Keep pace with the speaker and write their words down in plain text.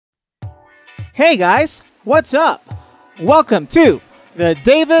Hey guys, what's up? Welcome to the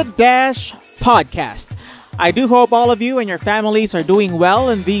David Dash Podcast. I do hope all of you and your families are doing well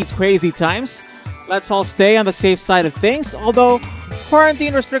in these crazy times. Let's all stay on the safe side of things, although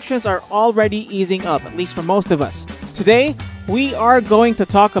quarantine restrictions are already easing up, at least for most of us. Today, we are going to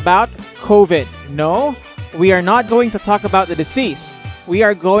talk about COVID. No, we are not going to talk about the disease. We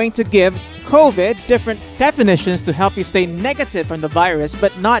are going to give COVID different definitions to help you stay negative from the virus,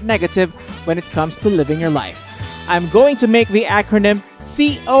 but not negative when it comes to living your life. I'm going to make the acronym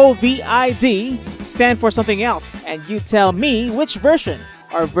COVID stand for something else, and you tell me which version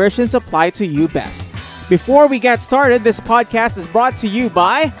or versions apply to you best. Before we get started, this podcast is brought to you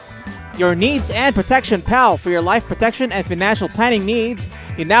by your Needs and Protection Pal. For your life protection and financial planning needs,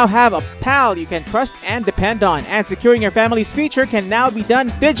 you now have a pal you can trust and depend on. And securing your family's future can now be done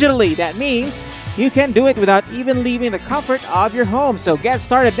digitally. That means you can do it without even leaving the comfort of your home. So get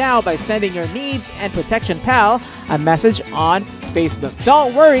started now by sending your Needs and Protection Pal a message on Facebook.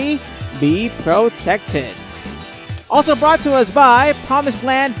 Don't worry, be protected. Also brought to us by Promised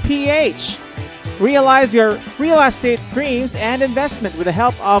Land PH. Realize your real estate dreams and investment with the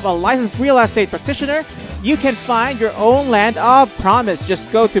help of a licensed real estate practitioner. You can find your own land of promise.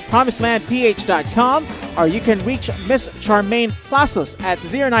 Just go to promisedlandph.com, or you can reach Miss Charmaine Plazos at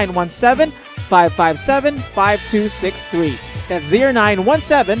 0917-557-5263. That's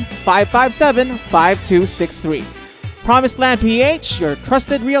 0917-557-5263. Promised Land PH, your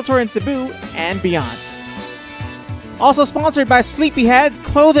trusted realtor in Cebu and beyond. Also sponsored by Sleepyhead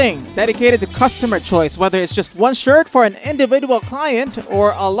Clothing, dedicated to customer choice. Whether it's just one shirt for an individual client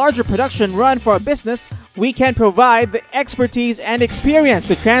or a larger production run for a business, we can provide the expertise and experience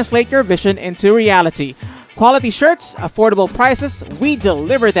to translate your vision into reality. Quality shirts, affordable prices, we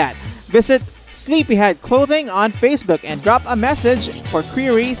deliver that. Visit Sleepyhead Clothing on Facebook and drop a message for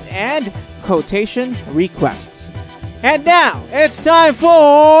queries and quotation requests. And now, it's time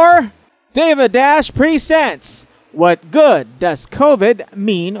for David Dash Presents What Good Does COVID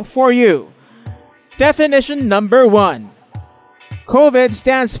Mean for You? Definition number 1. COVID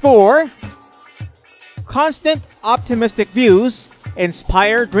stands for Constant Optimistic Views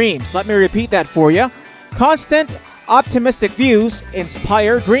Inspire Dreams. Let me repeat that for you. Constant Optimistic Views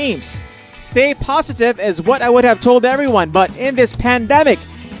Inspire Dreams. Stay positive is what I would have told everyone, but in this pandemic,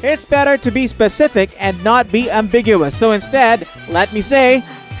 it's better to be specific and not be ambiguous. So instead, let me say,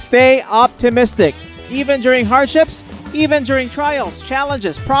 stay optimistic. Even during hardships, even during trials,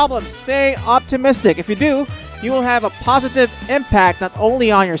 challenges, problems, stay optimistic. If you do, you will have a positive impact not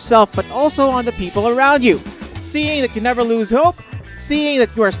only on yourself, but also on the people around you. Seeing that you never lose hope, seeing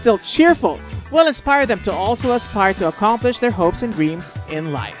that you are still cheerful, will inspire them to also aspire to accomplish their hopes and dreams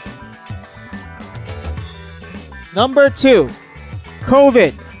in life. Number 2.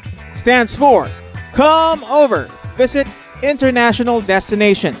 COVID stands for Come Over. Visit international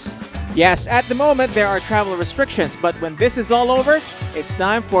destinations. Yes, at the moment there are travel restrictions, but when this is all over, it's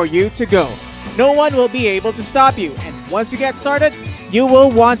time for you to go. No one will be able to stop you, and once you get started, you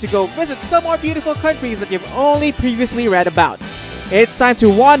will want to go visit some more beautiful countries that you've only previously read about. It's time to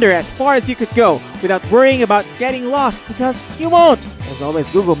wander as far as you could go without worrying about getting lost, because you won't. There's always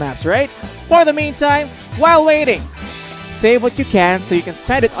Google Maps, right? For the meantime, while waiting, save what you can so you can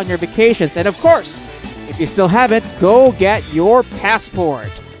spend it on your vacations, and of course, if you still haven't, go get your passport.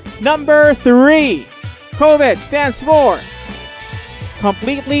 Number 3. COVID stands for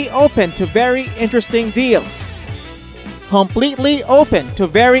Completely Open to Very Interesting Deals. Completely open to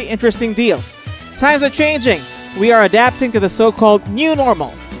very interesting deals. Times are changing. We are adapting to the so-called new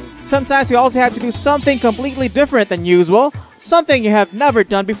normal. Sometimes we also have to do something completely different than usual, something you have never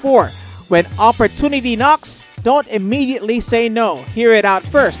done before. When opportunity knocks, don't immediately say no. Hear it out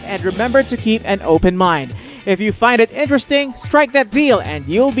first and remember to keep an open mind. If you find it interesting, strike that deal and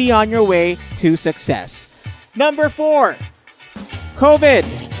you'll be on your way to success. Number 4. COVID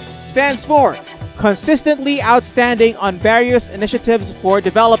stands for Consistently Outstanding on Various Initiatives for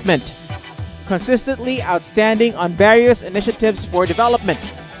Development. Consistently outstanding on various initiatives for development.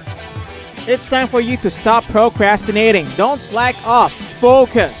 It's time for you to stop procrastinating. Don't slack off.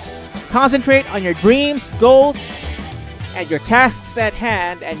 Focus. Concentrate on your dreams, goals, and your tasks at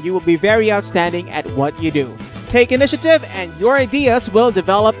hand, and you will be very outstanding at what you do. Take initiative and your ideas will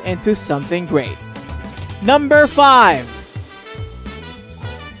develop into something great. Number 5.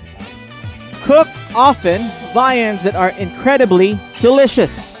 Cook often viands that are incredibly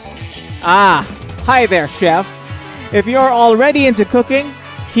delicious. Hi there, chef. If you're already into cooking,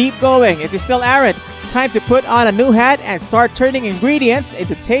 keep going. If you still aren't, Time to put on a new hat and start turning ingredients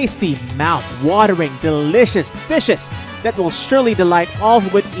into tasty, mouth-watering, delicious dishes that will surely delight all who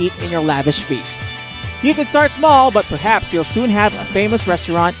would eat in your lavish feast. You can start small, but perhaps you'll soon have a famous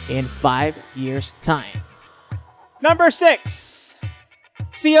restaurant in 5 years' time. Number 6.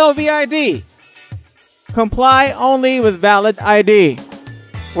 COVID. Comply only with valid ID.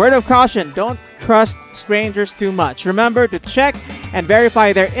 Word of caution, don't trust strangers too much. Remember to check and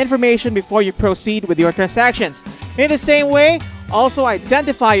verify their information before you proceed with your transactions. In the same way, also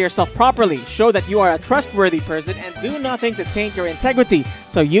identify yourself properly. Show that you are a trustworthy person and do nothing to taint your integrity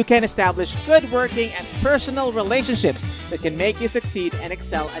so you can establish good working and personal relationships that can make you succeed and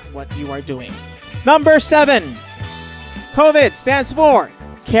excel at what you are doing. Number 7. COVID stands for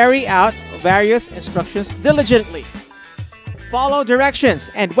carry out various instructions diligently. Follow directions,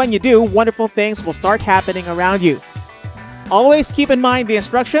 and when you do, wonderful things will start happening around you. Always keep in mind the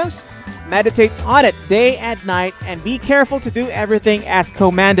instructions, meditate on it day and night, and be careful to do everything as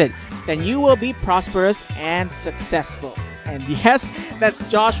commanded. Then you will be prosperous and successful. And yes, that's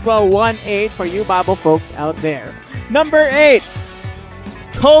Joshua 1:8 for you Bible folks out there. Number 8.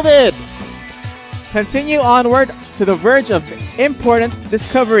 COVID. Continue onward to the verge of important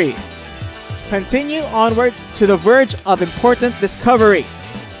discovery. Continue onward to the verge of important discovery.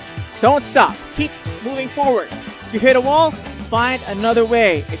 Don't stop. Keep moving forward. If you hit a wall, find another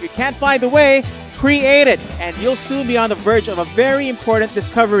way. If you can't find the way, create it, and you'll soon be on the verge of a very important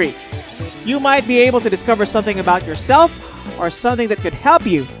discovery. You might be able to discover something about yourself or something that could help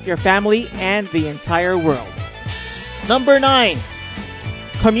you, your family, and the entire world. Number 9.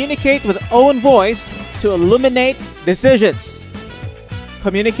 Communicate with own voice to illuminate decisions.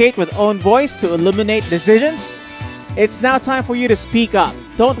 Communicate with own voice to illuminate decisions. It's now time for you to speak up.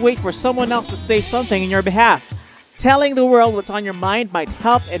 Don't wait for someone else to say something in your behalf. Telling the world what's on your mind might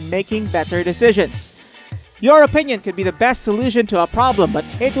help in making better decisions. Your opinion could be the best solution to a problem, but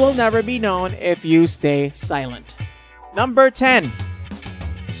it will never be known if you stay silent. Number 10.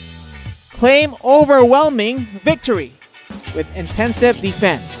 Claim overwhelming victory with intensive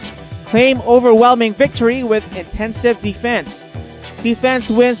defense. Claim overwhelming victory with intensive defense. Defense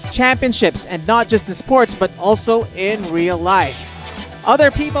wins championships, and not just in sports, but also in real life.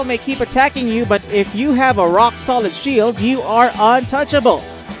 Other people may keep attacking you, but if you have a rock-solid shield, you are untouchable.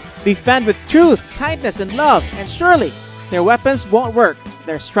 Defend with truth, kindness, and love, and surely their weapons won't work.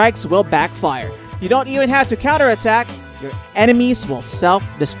 Their strikes will backfire. You don't even have to counterattack. Your enemies will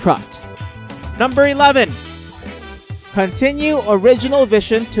self-destruct. Number 11. Continue original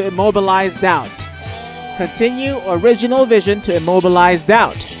vision to immobilize doubt. Continue original vision to immobilize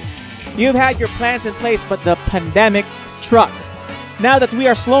doubt. You've had your plans in place, but the pandemic struck. Now that we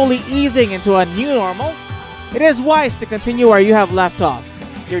are slowly easing into a new normal, it is wise to continue where you have left off.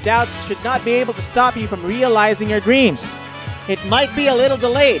 Your doubts should not be able to stop you from realizing your dreams. It might be a little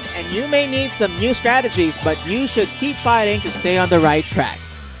delayed, and you may need some new strategies, but you should keep fighting to stay on the right track.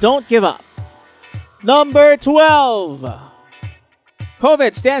 Don't give up. Number 12.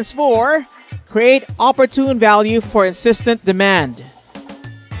 COVID stands for create opportune value for insistent demand.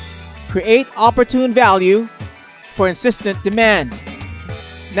 Create opportune value for insistent demand.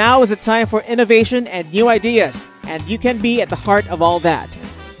 Now is the time for innovation and new ideas, and you can be at the heart of all that.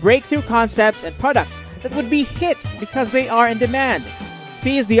 Breakthrough concepts and products that would be hits because they are in demand.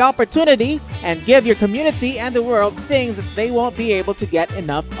 Seize the opportunity and give your community and the world things that they won't be able to get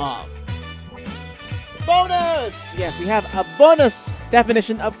enough of. Bonus! Yes, we have a bonus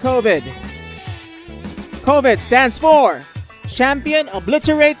definition of COVID. COVID stands for Champion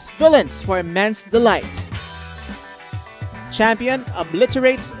obliterates villains for immense delight. Champion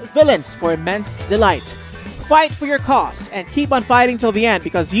obliterates villains for immense delight. Fight for your cause and keep on fighting till the end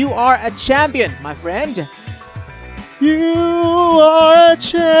because you are a champion, my friend. You are a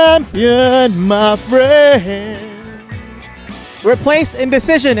champion, my friend. Replace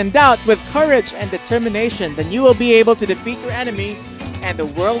indecision and doubt with courage and determination. Then you will be able to defeat your enemies and the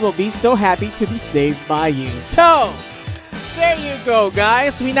world will be so happy to be saved by you. So, there you go,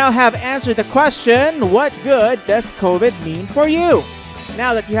 guys. We now have answered the question, what good does COVID mean for you?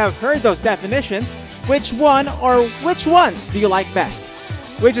 Now that you have heard those definitions, which one or which ones do you like best?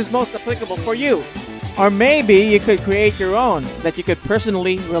 Which is most applicable for you? Or maybe you could create your own that you could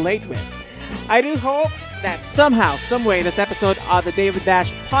personally relate with. I do hope that somehow, someway, this episode of the David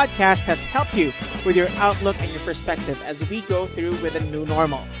Dash podcast has helped you with your outlook and your perspective as we go through with a new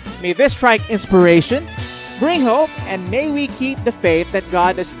normal. May this strike inspiration, bring hope, and may we keep the faith that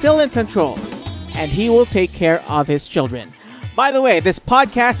God is still in control and He will take care of His children. By the way, this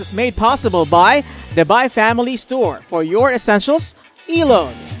podcast is made possible by the Buy Family Store for your essentials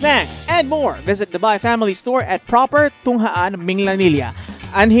Elon, snacks, and more. Visit the Tabay Family Store at Proper Tunghaan, Minglanilla.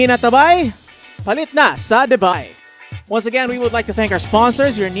 Anhin na tabay? Palit na sa Dubai. Once again, we would like to thank our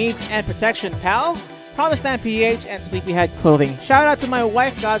sponsors, Your Needs and Protection Pal, Promised Land PH, and Sleepyhead Clothing. Shout out to my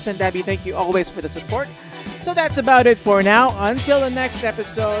wife, Godson Debbie. Thank you always for the support. So that's about it for now. Until the next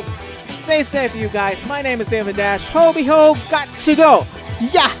episode, stay safe, you guys. My name is David Dash. Hobie ho, got to go.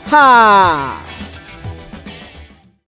 Yaha!